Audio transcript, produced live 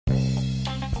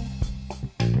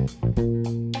The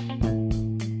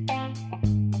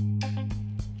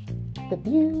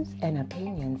views and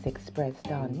opinions expressed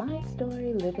on My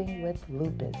Story Living with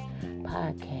Lupus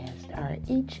podcast are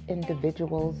each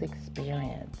individual's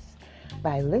experience.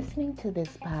 By listening to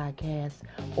this podcast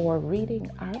or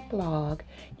reading our blog,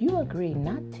 you agree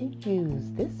not to use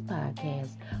this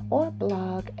podcast or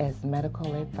blog as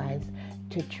medical advice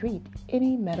to treat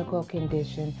any medical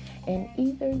condition in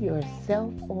either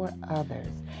yourself or others.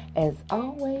 As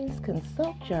always,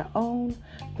 consult your own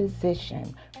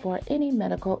physician for any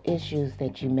medical issues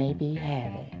that you may be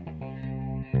having.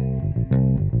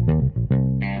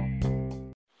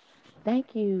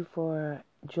 Thank you for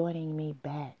joining me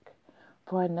back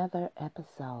for another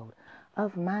episode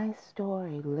of My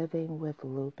Story Living with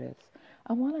Lupus.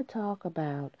 I want to talk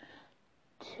about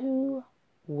two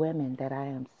women that I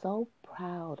am so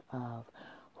proud of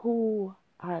who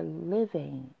are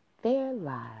living their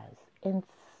lives in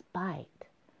spite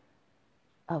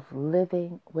of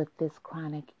living with this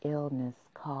chronic illness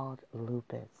called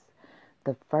lupus.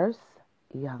 The first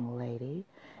young lady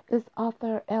is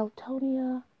author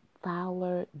Eltonia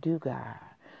Fowler Dugar,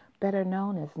 better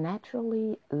known as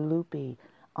Naturally Loopy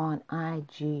on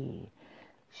IG.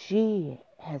 She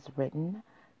has written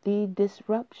the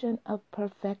Disruption of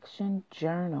Perfection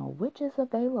Journal, which is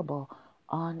available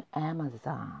on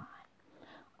Amazon.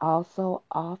 Also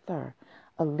author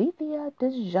Alethea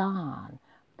Dijon,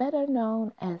 better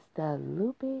known as the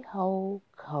Loopy Hole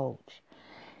Coach.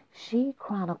 She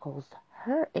chronicles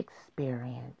her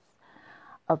experience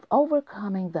of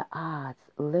overcoming the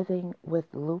odds living with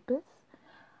lupus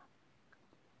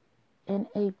in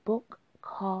a book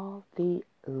called The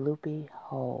Loopy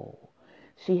Hole.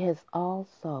 She has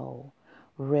also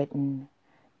written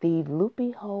the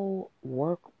Loopy Hole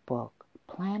Workbook,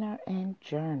 Planner and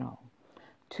Journal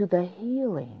to the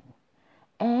Healing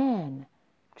and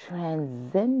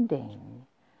Transcending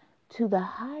to the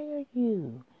Higher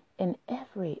You in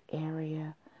Every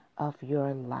Area of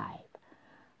Your Life.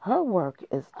 Her work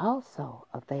is also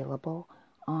available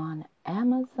on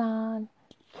Amazon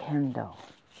Kindle.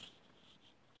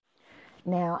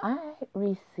 Now, I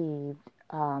received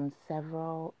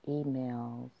several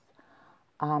emails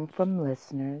from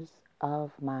listeners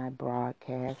of my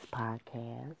podcast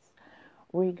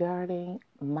regarding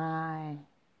my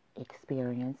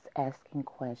experience, asking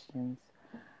questions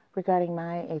regarding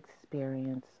my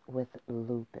experience with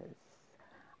lupus.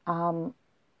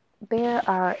 There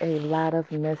are a lot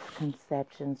of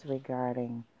misconceptions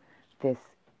regarding this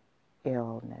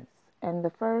illness. And the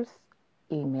first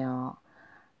email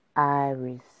I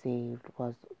received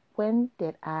was, when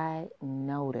did I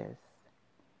notice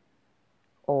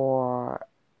or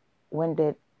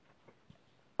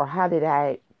how did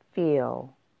I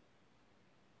feel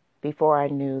before I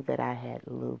knew that I had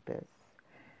lupus?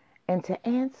 And to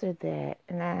answer that,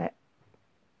 and I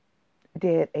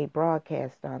did a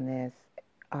broadcast on this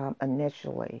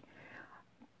initially,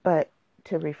 but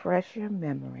to refresh your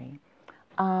memory,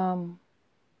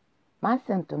 my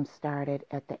symptoms started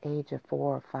at the age of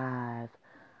 4 or 5.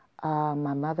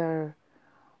 My mother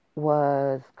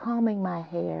was combing my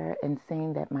hair and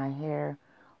seeing that my hair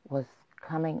was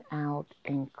coming out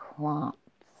in clumps.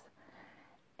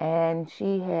 And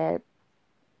she had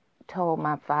told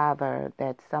my father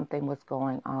that something was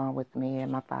going on with me,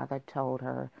 and my father told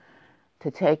her to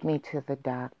take me to the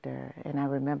doctor. And I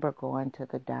remember going to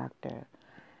the doctor,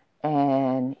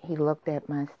 and he looked at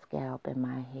my scalp and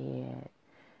my head,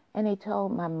 and he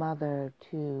told my mother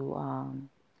to,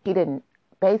 he didn't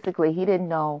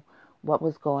know what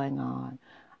was going on.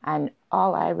 And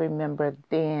all I remember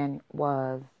then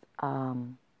was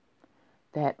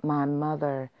that my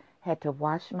mother had to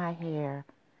wash my hair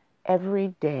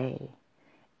every day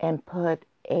and put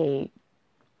a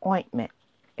ointment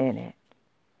in it.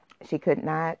 She could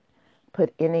not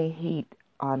put any heat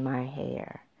on my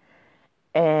hair.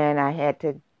 And I had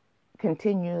to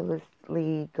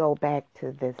continuously go back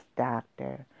to this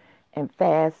doctor. And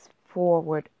fast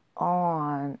forward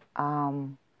on,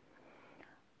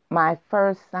 my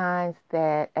first signs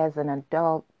that as an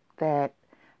adult that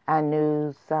I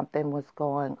knew something was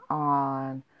going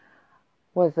on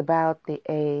was about the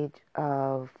age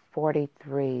of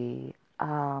 43.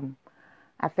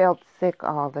 I felt sick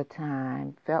all the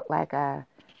time, felt like I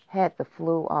had the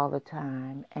flu all the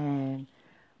time, and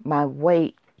my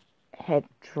weight had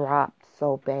dropped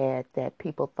so bad that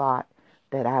people thought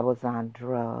that I was on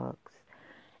drugs.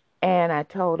 And I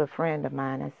told a friend of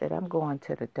mine, I said, I'm going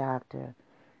to the doctor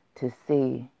to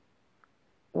see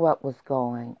what was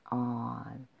going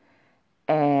on.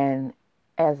 And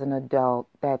as an adult,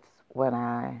 that's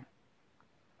when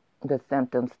the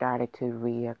symptoms started to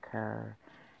reoccur.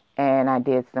 And I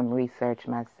did some research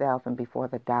myself, and before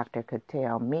the doctor could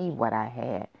tell me what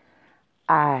I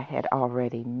had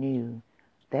already knew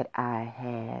that I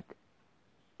had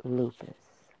lupus.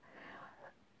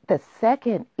 The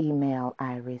second email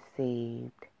I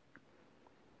received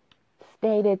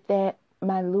stated that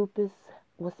my lupus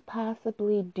was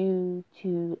possibly due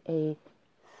to a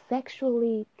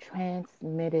sexually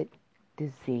transmitted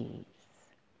disease.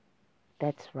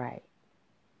 That's right.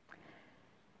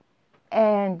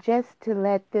 And just to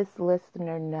let this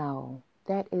listener know,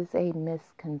 that is a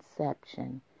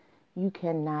misconception. You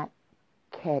cannot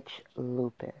catch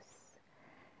lupus.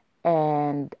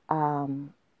 And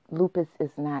lupus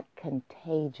is not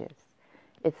contagious.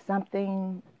 It's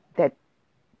something that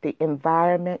the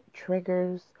environment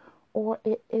triggers, or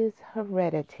it is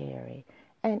hereditary.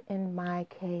 And in my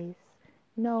case,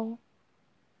 no,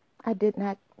 I did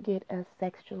not get a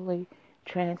sexually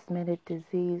transmitted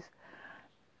disease,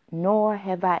 nor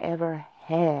have I ever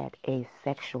had a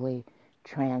sexually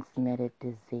transmitted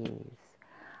disease.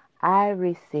 I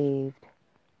received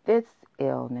this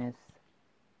illness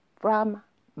from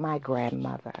my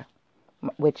grandmother,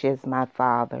 which is my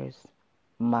father's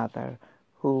mother,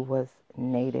 who was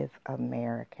Native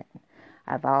American.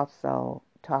 I've also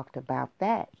talked about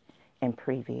that in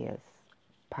previous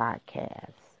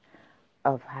podcasts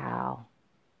of how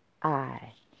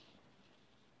I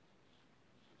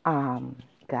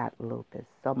got lupus.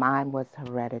 So mine was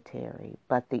hereditary,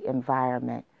 but the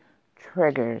environment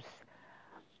triggers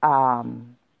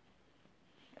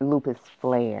lupus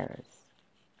flares.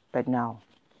 But no,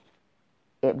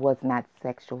 it was not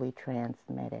sexually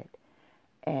transmitted.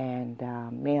 And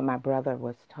me and my brother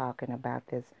was talking about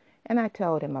this, and I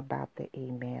told him about the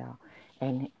email.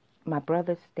 And my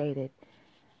brother stated,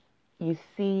 you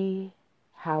see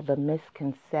how the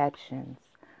misconceptions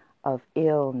of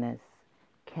illness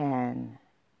can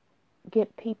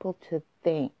get people to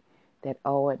think that,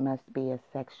 oh, it must be a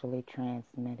sexually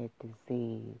transmitted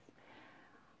disease.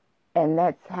 And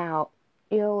that's how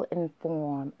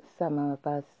ill-informed some of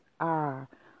us are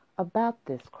about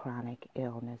this chronic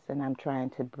illness. And I'm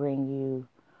trying to bring you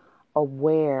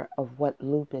aware of what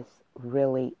lupus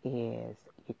really is.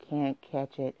 You can't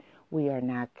catch it. We are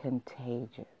not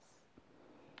contagious.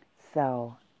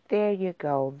 So there you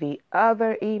go. The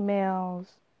other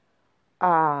emails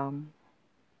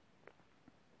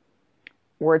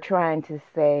were trying to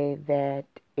say that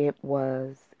it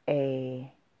was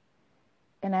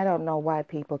and I don't know why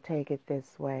people take it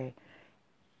this way,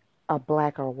 a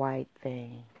black or white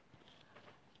thing.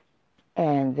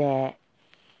 And that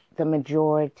the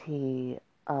majority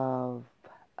of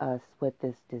us with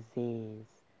this disease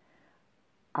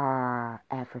are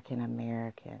African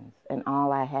Americans. And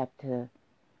all I have to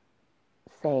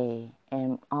say,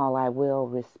 and all I will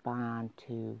respond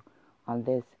to on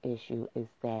this issue, is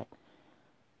that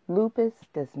lupus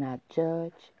does not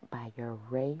judge by your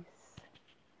race.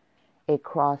 It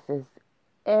crosses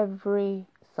every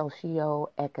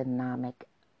socioeconomic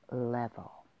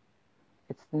level.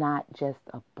 It's not just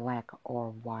a black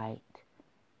or white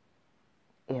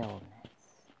illness.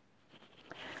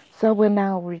 So when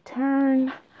I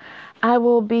return, I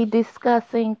will be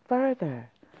discussing further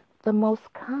the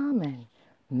most common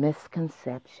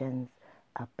misconceptions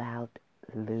about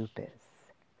lupus.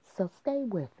 So stay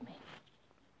with me.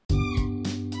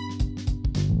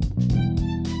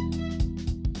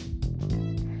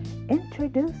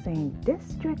 Introducing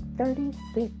District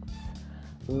 36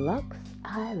 Luxe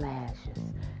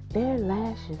Eyelashes. Their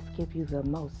lashes give you the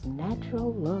most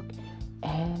natural look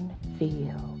and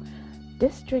feel.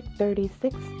 District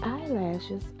 36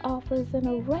 Eyelashes offers an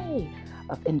array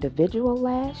of individual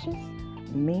lashes,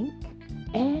 mink,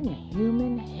 and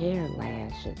human hair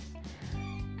lashes.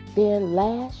 Their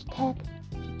lash tech,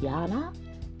 Yana,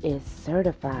 is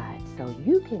certified, so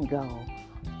you can go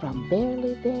from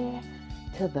barely there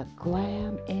to the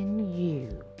glam in you.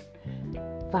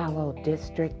 Follow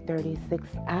District 36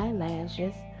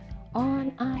 Eyelashes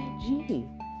on IG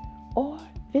or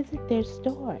visit their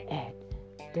store at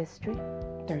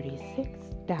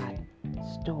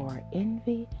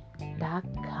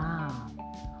district36.storeenvy.com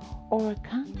or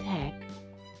contact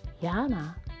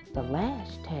Yana, the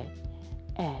Lash Tech,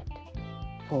 at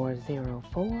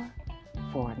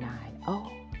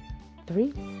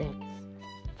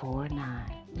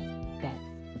 404-490-3649. That's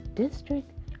District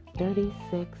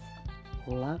 36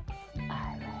 Luxe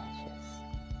Eyelashes.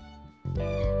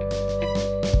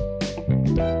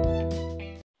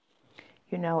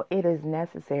 You know, it is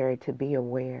necessary to be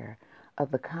aware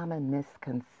of the common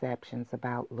misconceptions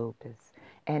about lupus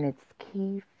and its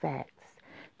key facts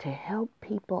to help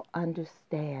people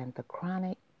understand the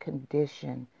chronic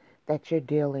condition that you're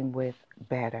dealing with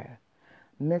better.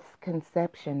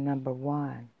 Misconception number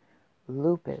 1.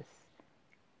 Lupus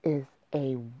is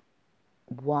a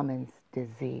woman's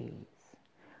disease.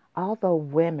 Although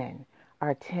women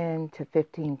are 10 to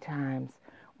 15 times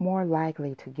more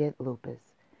likely to get lupus,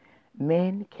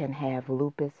 men can have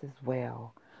lupus as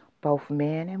well. Both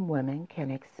men and women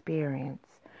can experience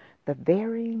the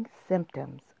varying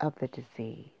symptoms of the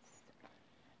disease.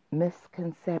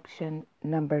 Misconception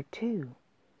number 2.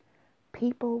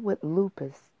 People with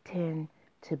lupus tend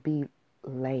to be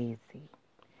lazy.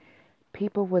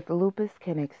 People with lupus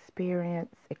can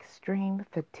experience extreme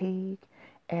fatigue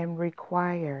and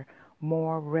require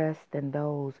more rest than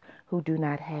those who do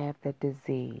not have the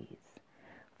disease.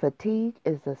 Fatigue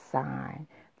is a sign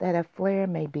that a flare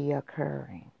may be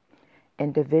occurring.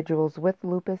 Individuals with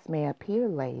lupus may appear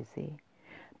lazy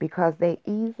because they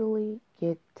easily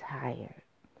get tired.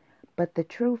 But the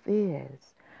truth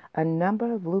is, a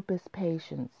number of lupus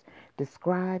patients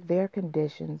describe their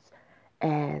conditions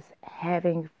as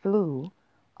having flu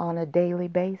on a daily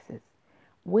basis,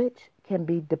 which can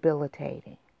be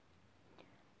debilitating.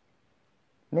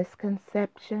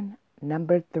 Misconception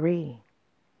number 3.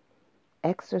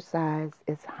 Exercise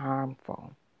is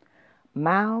harmful.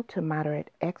 Mild to moderate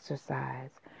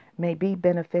exercise may be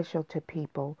beneficial to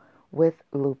people with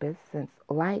lupus since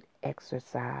light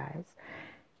exercise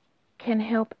can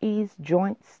help ease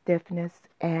joint stiffness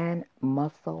and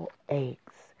muscle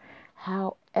aches.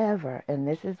 However, and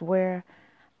this is where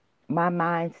my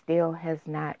mind still has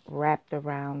not wrapped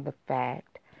around the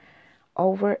fact,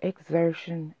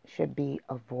 overexertion should be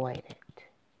avoided.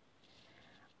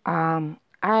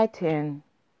 I tend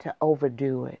to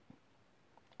overdo it,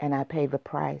 and I pay the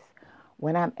price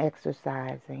when I'm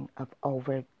exercising of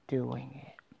overdoing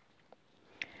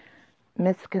it.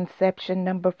 Misconception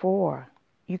number 4.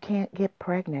 You can't get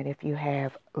pregnant if you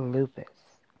have lupus.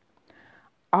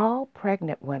 All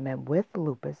pregnant women with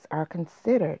lupus are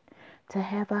considered to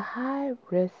have a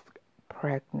high-risk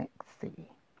pregnancy.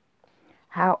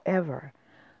 However,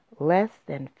 less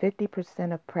than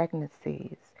 50% of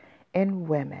pregnancies in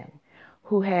women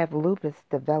who have lupus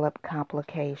develop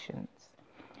complications.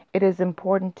 It is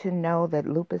important to know that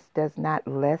lupus does not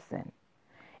lessen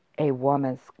a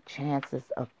woman's chances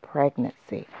of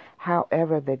pregnancy.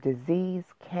 However, the disease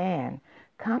can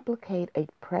complicate a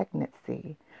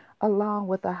pregnancy along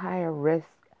with a higher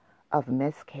risk of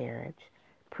miscarriage,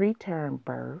 preterm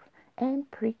birth, and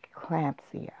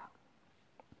preeclampsia.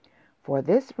 For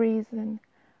this reason,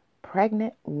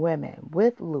 pregnant women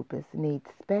with lupus need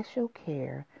special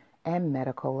care and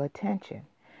medical attention.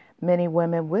 Many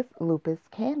women with lupus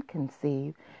can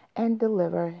conceive and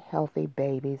deliver healthy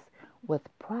babies with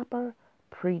proper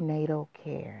prenatal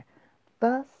care.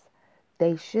 Thus,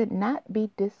 they should not be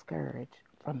discouraged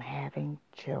from having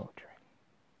children.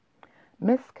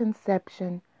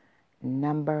 Misconception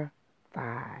number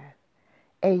 5.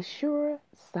 A sure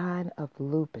sign of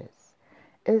lupus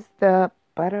is the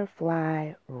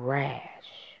butterfly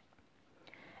rash.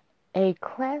 A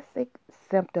classic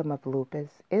symptom of lupus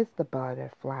is the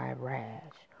butterfly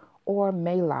rash or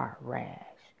malar rash.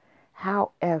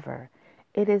 However,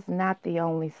 it is not the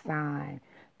only sign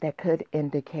that could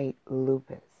indicate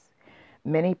lupus.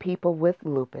 Many people with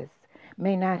lupus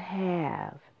may not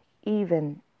have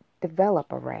even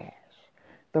develop a rash.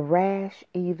 The rash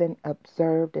even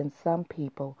observed in some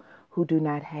people who do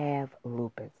not have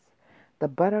lupus. The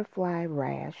butterfly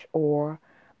rash or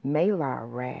malar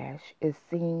rash is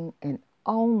seen in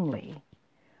only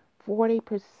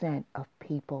 40% of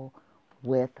people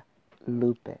with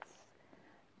lupus.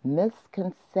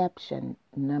 Misconception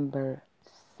number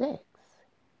 6.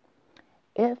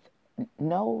 If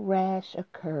no rash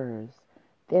occurs,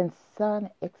 then sun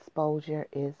exposure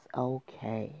is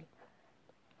okay.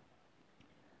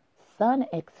 Sun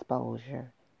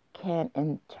exposure can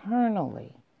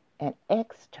internally and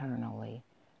externally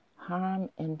harm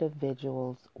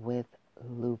individuals with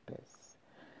lupus.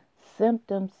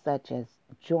 Symptoms such as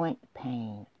joint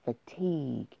pain,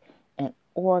 fatigue, and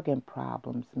organ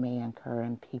problems may occur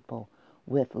in people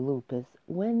with lupus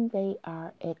when they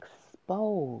are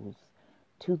exposed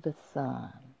to the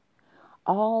sun.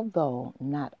 Although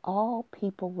not all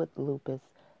people with lupus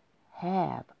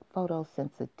have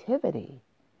photosensitivity,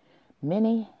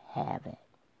 many have it.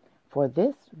 For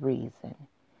this reason,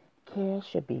 care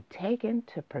should be taken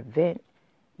to prevent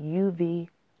UV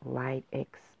light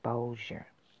exposure.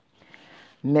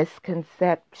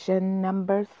 Misconception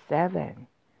number 7.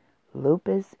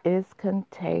 Lupus is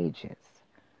contagious.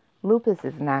 Lupus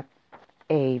is not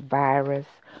a virus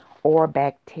or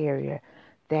bacteria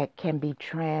that can be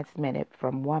transmitted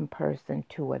from one person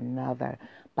to another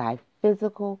by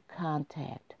physical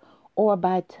contact or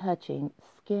by touching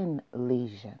skin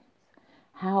lesions.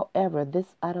 However,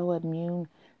 this autoimmune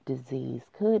disease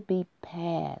could be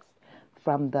passed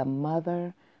from the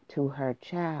mother to her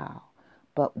child,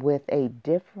 but with a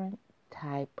different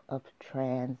type of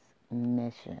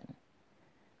transmission.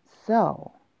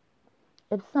 So,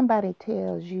 if somebody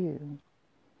tells you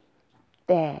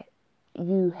that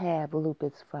you have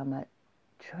lupus from a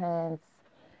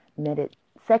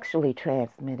sexually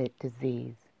transmitted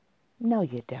disease, no,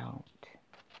 you don't.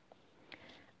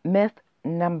 Myth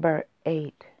number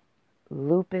 8,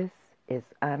 lupus is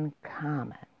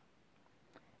uncommon.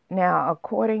 Now,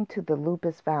 according to the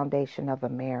Lupus Foundation of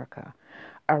America,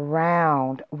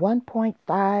 around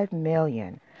 1.5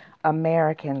 million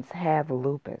Americans have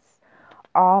lupus.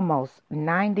 Almost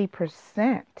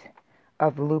 90%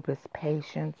 of lupus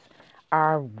patients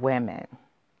are women.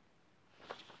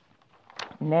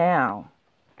 Now,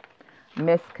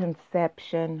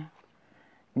 misconception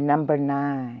number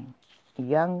 9.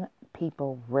 Young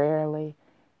people rarely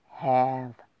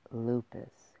have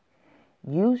lupus.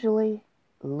 Usually,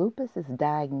 lupus is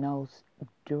diagnosed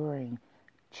during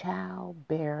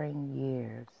childbearing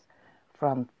years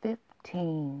from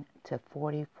 15 to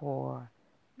 44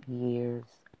 years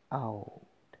old.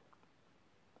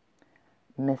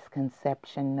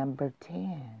 Misconception number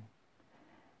 10.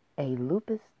 A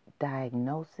lupus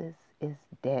diagnosis is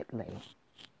deadly.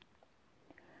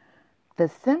 The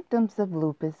symptoms of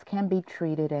lupus can be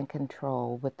treated and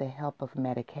controlled with the help of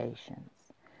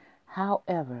medications.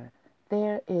 However,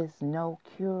 there is no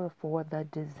cure for the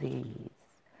disease.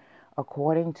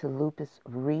 According to Lupus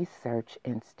Research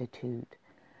Institute,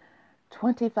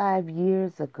 25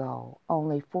 years ago,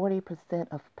 only 40%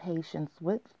 of patients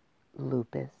with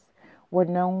lupus were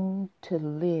known to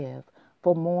live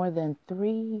for more than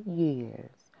 3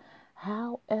 years.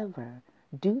 However,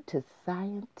 due to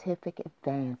scientific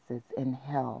advances in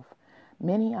health,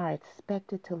 many are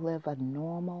expected to live a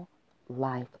normal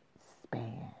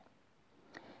lifespan.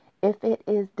 If it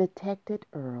is detected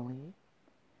early,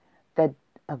 the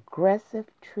aggressive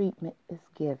treatment is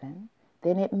given,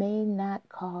 then it may not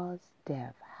cause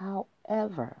death.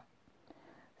 However,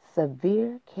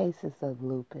 severe cases of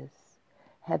lupus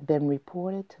have been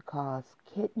reported to cause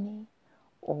kidney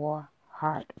or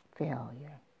heart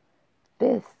failure.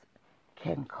 This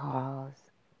can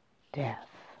cause death.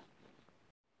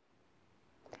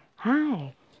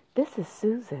 Hi, this is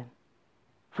Susan.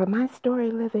 For my story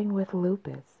living with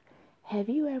lupus, have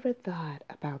you ever thought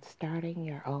about starting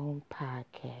your own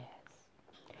podcast?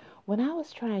 When I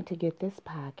was trying to get this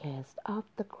podcast off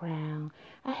the ground,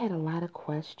 I had a lot of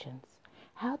questions.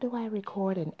 How do I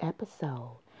record an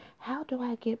episode? How do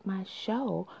I get my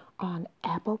show on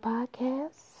Apple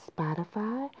Podcasts,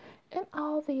 Spotify, and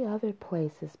all the other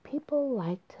places people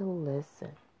like to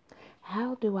listen?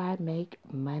 How do I make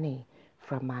money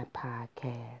from my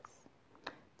podcast?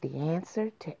 The answer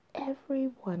to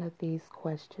every one of these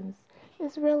questions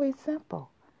is really simple.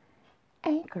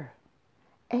 Anchor.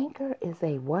 Anchor is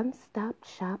a one-stop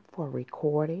shop for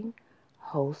recording,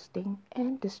 hosting,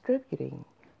 and distributing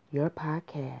your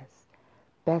podcast.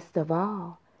 Best of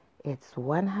all, it's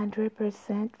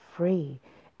 100% free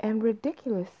and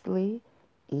ridiculously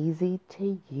easy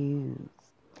to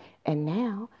use. And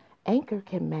now, Anchor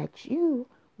can match you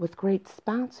with great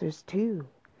sponsors too,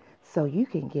 so you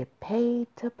can get paid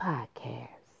to podcast.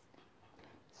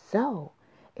 So,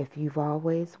 if you've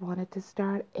always wanted to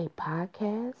start a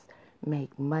podcast,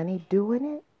 make money doing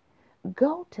it,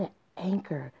 go to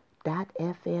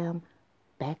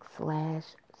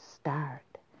anchor.fm/start.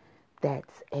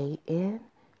 That's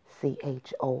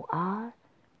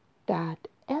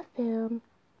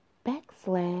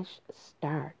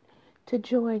ANCHOR.FM/start to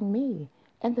join me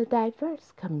and the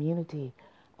diverse community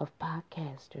of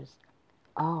podcasters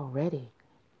already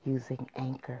using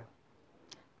Anchor.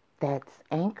 That's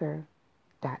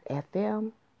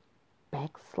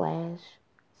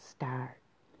anchor.fm/start.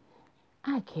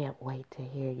 I can't wait to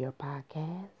hear your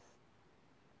podcast.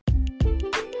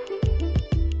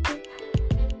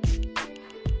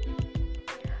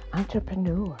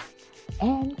 Entrepreneur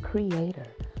and creator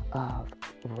of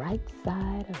Right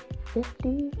Side of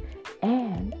 50,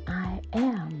 and I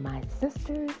am my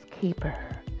sister's keeper.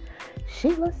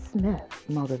 Sheila Smith,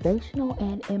 motivational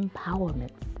and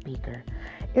empowerment speaker,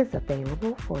 is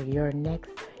available for your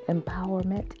next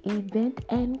empowerment event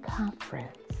and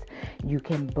conference. You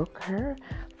can book her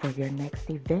for your next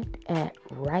event at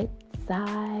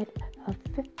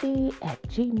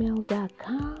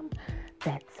rightsideof50@gmail.com.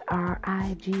 That's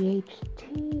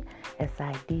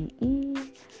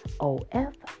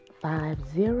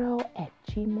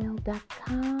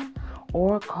RIGHTSIDEOF50@gmail.com,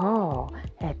 or call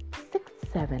at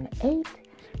 678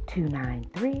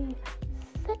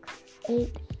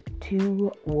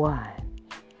 293-6821.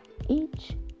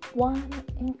 Each one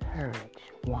encourage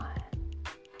one.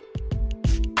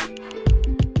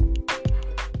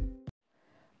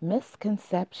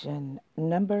 Misconception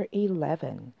number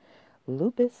 11.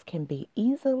 Lupus can be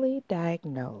easily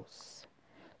diagnosed.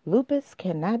 Lupus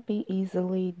cannot be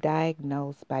easily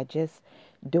diagnosed by just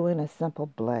doing a simple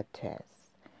blood test.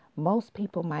 Most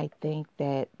people might think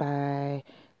that by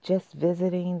just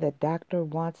visiting the doctor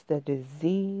once the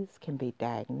disease can be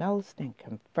diagnosed and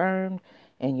confirmed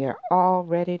and you're all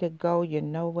ready to go, you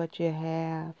know what you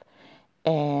have,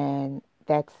 and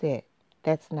that's it.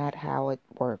 That's not how it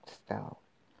works though.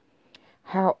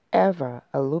 However,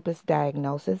 a lupus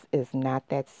diagnosis is not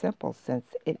that simple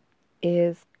since it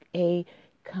is a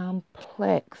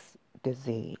complex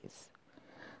disease.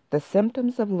 The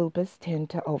symptoms of lupus tend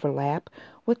to overlap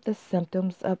with the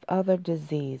symptoms of other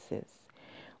diseases,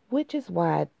 which is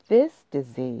why this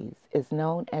disease is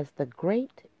known as the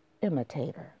great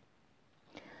imitator.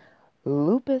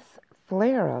 Lupus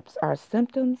flare-ups are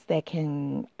symptoms that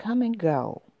can come and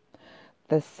go.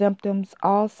 The symptoms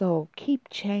also keep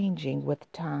changing with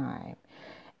time.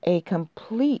 A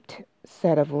complete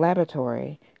set of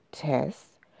laboratory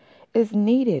tests is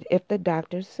needed if the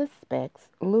doctor suspects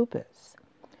lupus.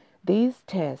 These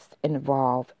tests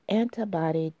involve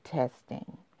antibody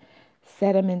testing,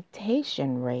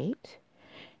 sedimentation rate,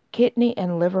 kidney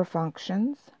and liver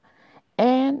functions,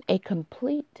 and a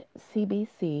complete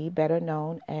CBC, better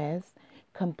known as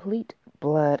complete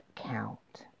blood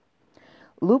count.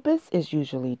 Lupus is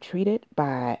usually treated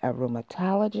by a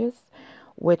rheumatologist,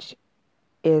 which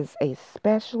is a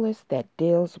specialist that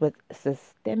deals with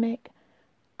systemic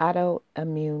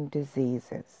autoimmune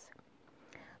diseases.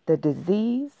 The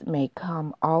disease may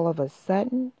come all of a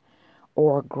sudden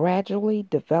or gradually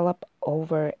develop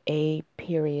over a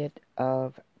period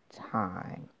of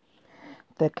time.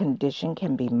 The condition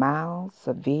can be mild,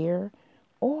 severe,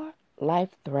 or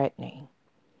life-threatening.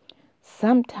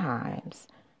 Sometimes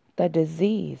the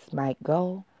disease might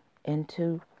go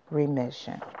into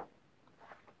remission.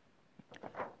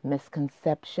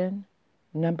 Misconception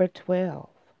number 12.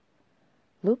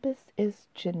 Lupus is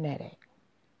genetic.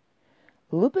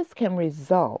 Lupus can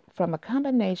result from a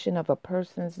combination of a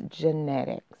person's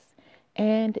genetics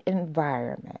and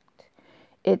environment.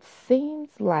 It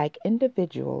seems like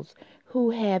individuals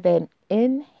who have an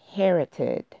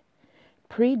inherited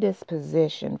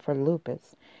predisposition for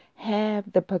lupus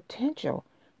have the potential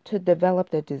to develop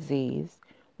the disease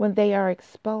when they are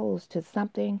exposed to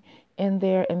something in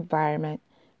their environment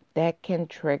that can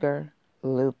trigger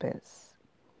lupus.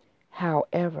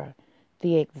 However,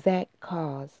 the exact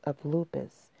cause of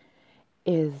lupus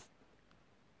is,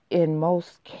 in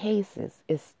most cases,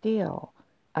 is still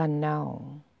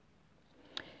unknown.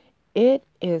 It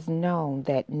is known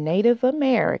that Native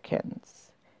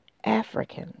Americans,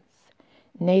 Africans,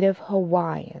 Native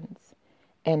Hawaiians,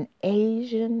 and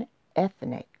Asian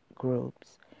ethnic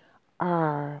groups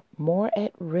are more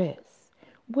at risk,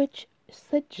 which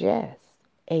suggests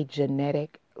a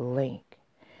genetic link.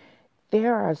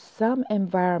 There are some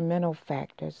environmental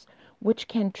factors which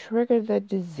can trigger the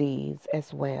disease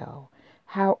as well.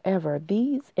 However,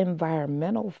 these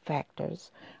environmental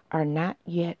factors are not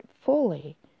yet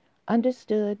fully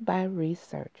understood by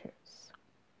researchers.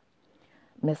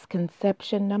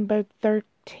 Misconception number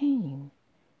 13.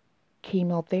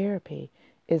 Chemotherapy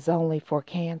is only for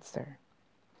cancer.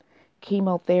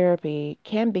 Chemotherapy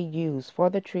can be used for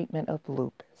the treatment of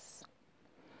lupus.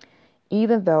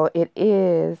 Even though it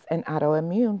is an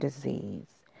autoimmune disease,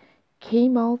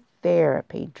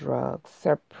 chemotherapy drugs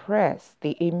suppress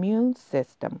the immune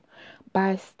system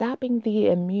by stopping the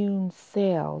immune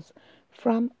cells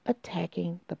from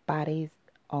attacking the body's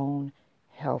own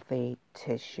healthy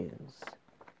tissues.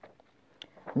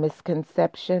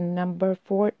 Misconception number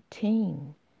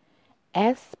 14.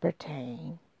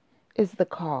 Aspartame is the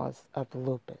cause of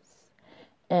lupus.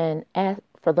 And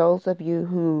for those of you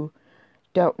who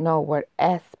don't know what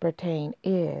aspartame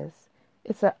is,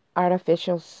 it's an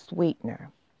artificial sweetener.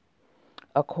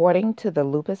 According to the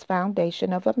Lupus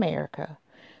Foundation of America,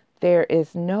 there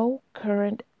is no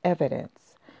current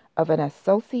evidence of an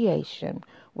association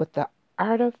with the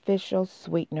artificial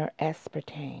sweetener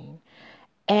aspartame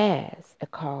as a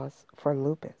cause for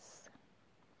lupus.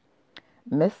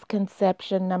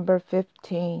 Misconception number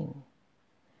 15.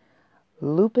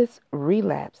 Lupus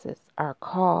relapses are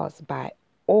caused by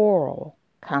oral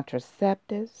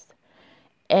contraceptives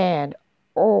and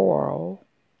oral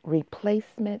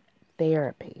replacement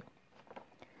therapy.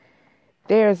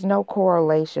 There is no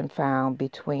correlation found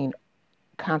between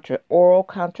oral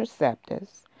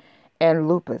contraceptives and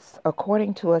lupus,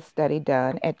 according to a study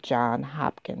done at Johns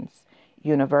Hopkins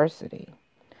University.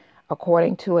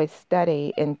 According to a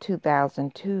study in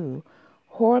 2002,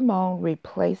 hormone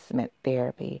replacement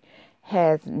therapy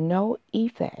has no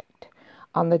effect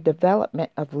on the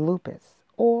development of lupus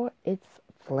or its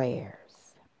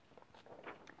flares.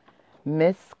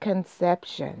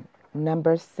 Misconception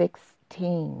number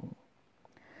 16.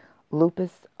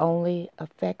 Lupus only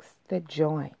affects the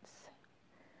joints.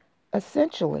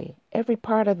 Essentially, every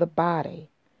part of the body,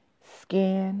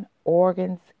 skin,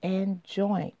 organs, and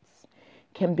joints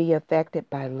can be affected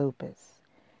by lupus.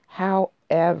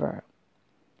 However,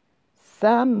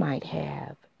 some might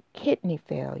have kidney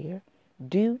failure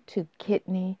due to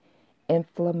kidney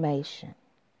inflammation.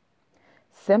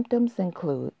 Symptoms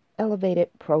include elevated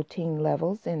protein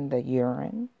levels in the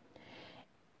urine,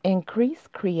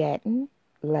 increased creatinine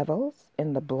levels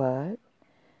in the blood,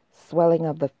 swelling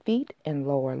of the feet and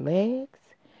lower legs,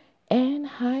 and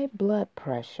high blood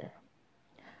pressure.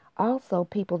 Also,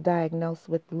 people diagnosed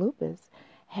with lupus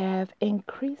have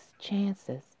increased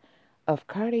chances of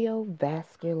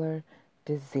cardiovascular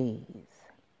disease.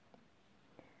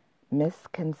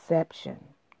 Misconception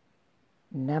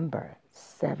number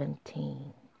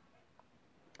 17.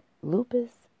 Lupus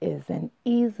is an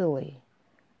easily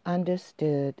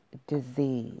understood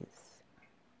disease.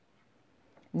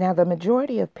 Now, the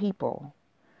majority of people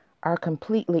are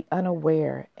completely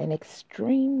unaware and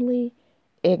extremely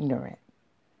ignorant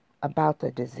about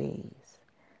the disease.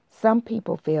 Some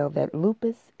people feel that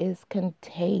lupus is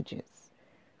contagious,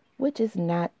 which is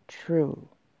not true.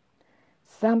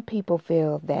 Some people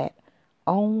feel that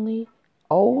only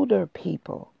older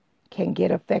people can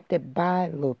get affected by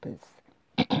lupus.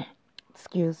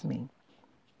 Excuse me.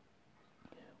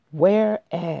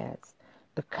 Whereas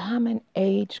the common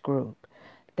age group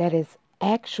that is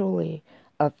actually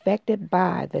affected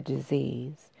by the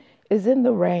disease is in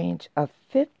the range of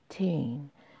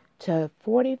 15 to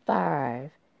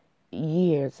 45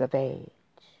 years of age,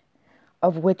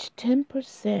 of which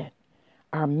 10%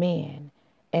 are men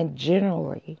and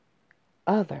generally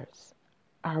others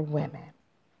are women.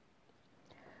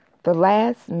 The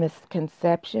last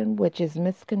misconception, which is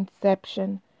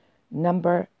misconception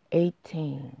number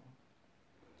 18.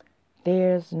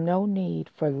 There's no need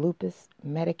for lupus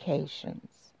medications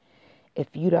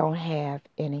if you don't have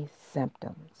any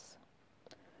symptoms.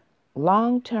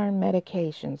 Long-term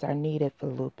medications are needed for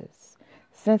lupus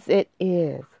since it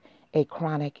is a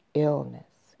chronic illness.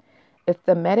 If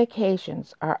the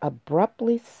medications are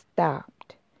abruptly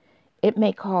stopped, it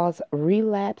may cause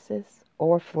relapses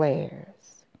or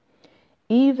flares.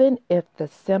 Even if the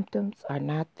symptoms are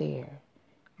not there,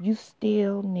 you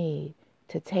still need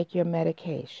to take your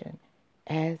medication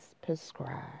as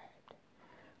prescribed.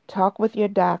 Talk with your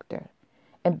doctor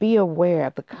and be aware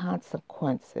of the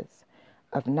consequences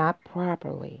of not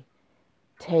properly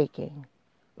taking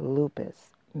lupus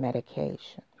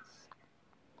medications.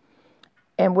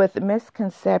 And with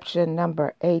misconception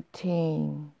number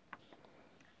 18,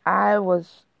 I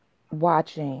was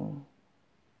watching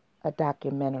a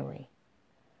documentary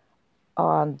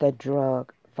on the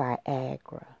drug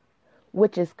Viagra,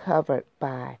 which is covered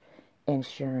by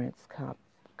insurance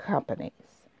companies.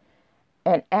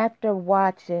 And after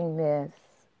watching this,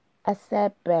 I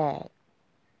sat back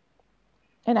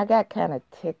and I got kind of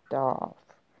ticked off.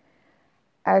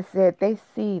 I said they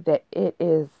see that it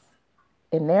is,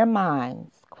 in their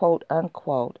minds, quote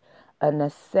unquote, a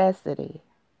necessity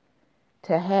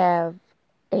to have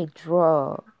a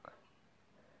drug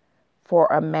for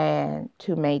a man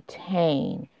to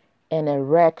maintain an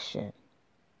erection.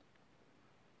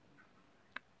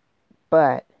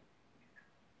 But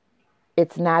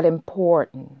it's not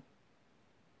important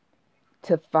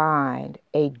to find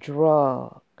a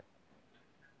drug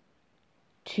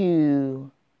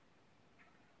to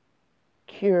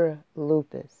cure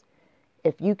lupus.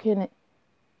 If you can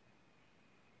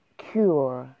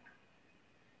cure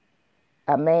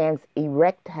a man's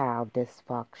erectile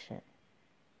dysfunction,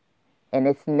 and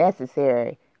it's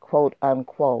necessary, quote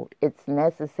unquote, it's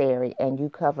necessary, and you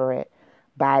cover it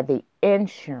by the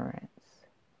insurance,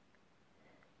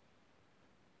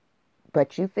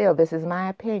 but you feel, this is my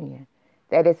opinion,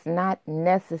 that it's not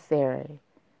necessary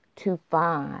to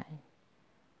find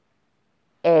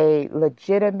a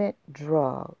legitimate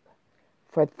drug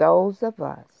for those of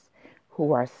us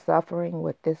who are suffering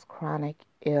with this chronic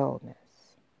illness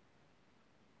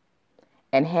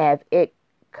and have it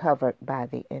covered by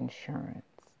the insurance.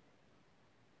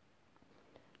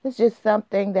 It's just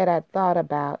something that I thought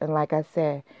about, and like I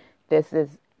said, this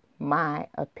is my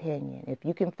opinion. If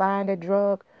you can find a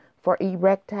drug for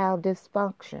erectile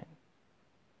dysfunction,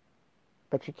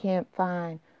 but you can't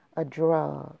find a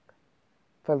drug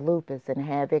for lupus and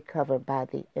have it covered by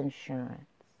the insurance.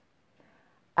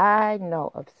 I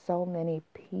know of so many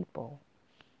people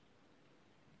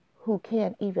who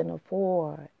can't even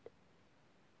afford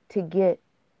to get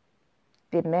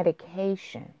the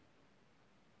medication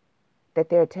that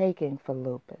they're taking for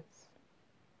lupus.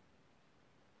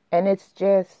 And it's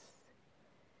just,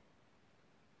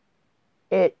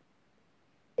 it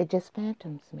just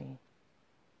phantoms me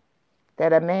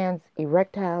that a man's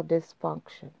erectile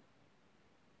dysfunction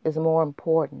is more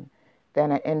important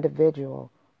than an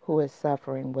individual who is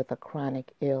suffering with a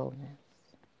chronic illness.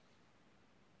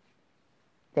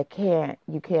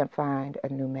 You can't find a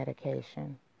new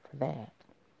medication for that.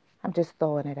 I'm just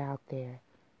throwing it out there.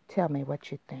 Tell me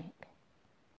what you think.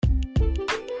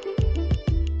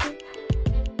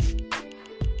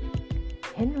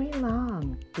 Henry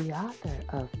Long, the author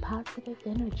of Positive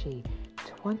Energy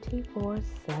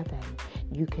 24/7.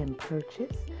 You can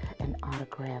purchase an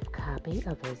autographed copy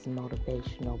of his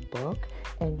motivational book,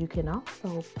 and you can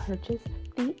also purchase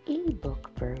the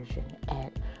ebook version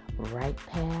at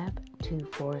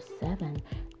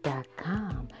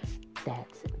WritePath247.com.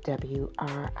 That's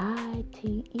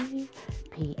WritePath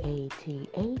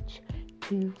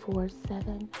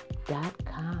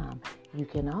 247.com. You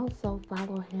can also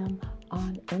follow him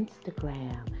on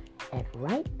Instagram at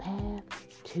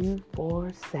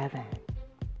WritePath247.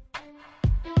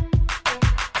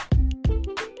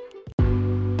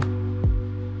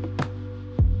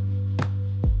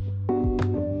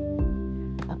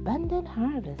 Abundant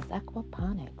Harvest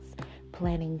Aquaponics,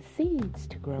 planting seeds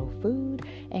to grow food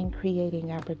and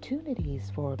creating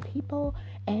opportunities for people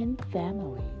and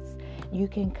families. You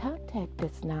can contact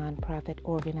this nonprofit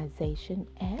organization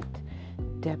at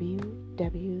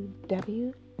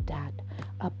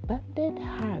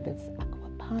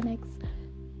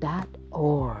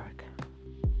www.abundantharvestaquaponics.org.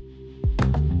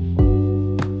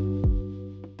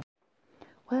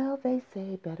 Well, they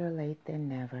say better late than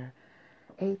never.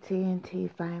 AT&T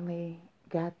finally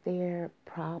got their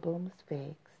problems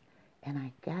fixed, and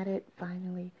I got it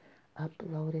finally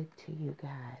uploaded to you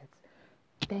guys.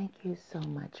 Thank you so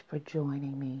much for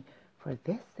joining me for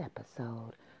this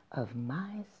episode of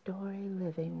My Story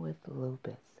Living with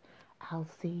Lupus. I'll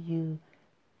see you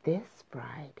this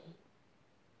Friday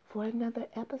for another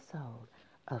episode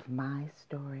of My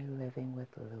Story Living with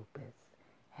Lupus.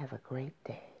 Have a great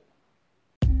day.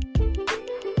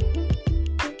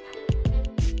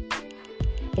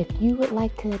 If you would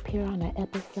like to appear on an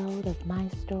episode of My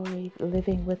Story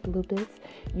Living with Lupus,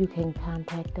 you can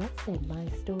contact us at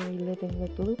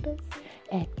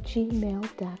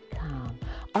mystorylivingwithlupus@gmail.com.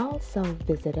 Also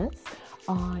visit us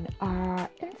on our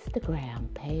Instagram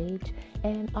page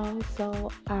and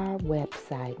also our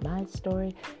website, My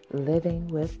Story Living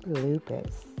with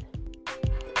Lupus.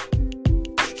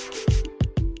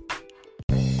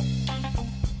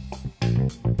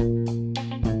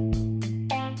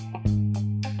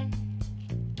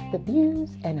 The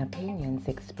views and opinions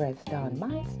expressed on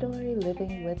My Story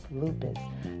Living with Lupus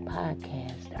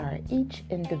podcast are each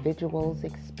individual's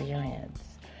experience.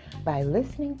 By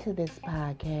listening to this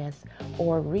podcast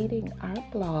or reading our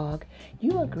blog,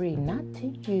 you agree not to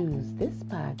use this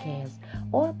podcast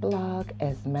or blog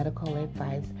as medical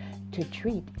advice to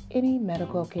treat any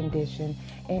medical condition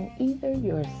in either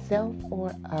yourself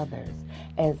or others.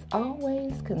 As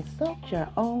always, consult your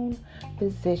own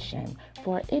physician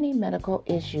for any medical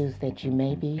issues that you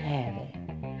may be having.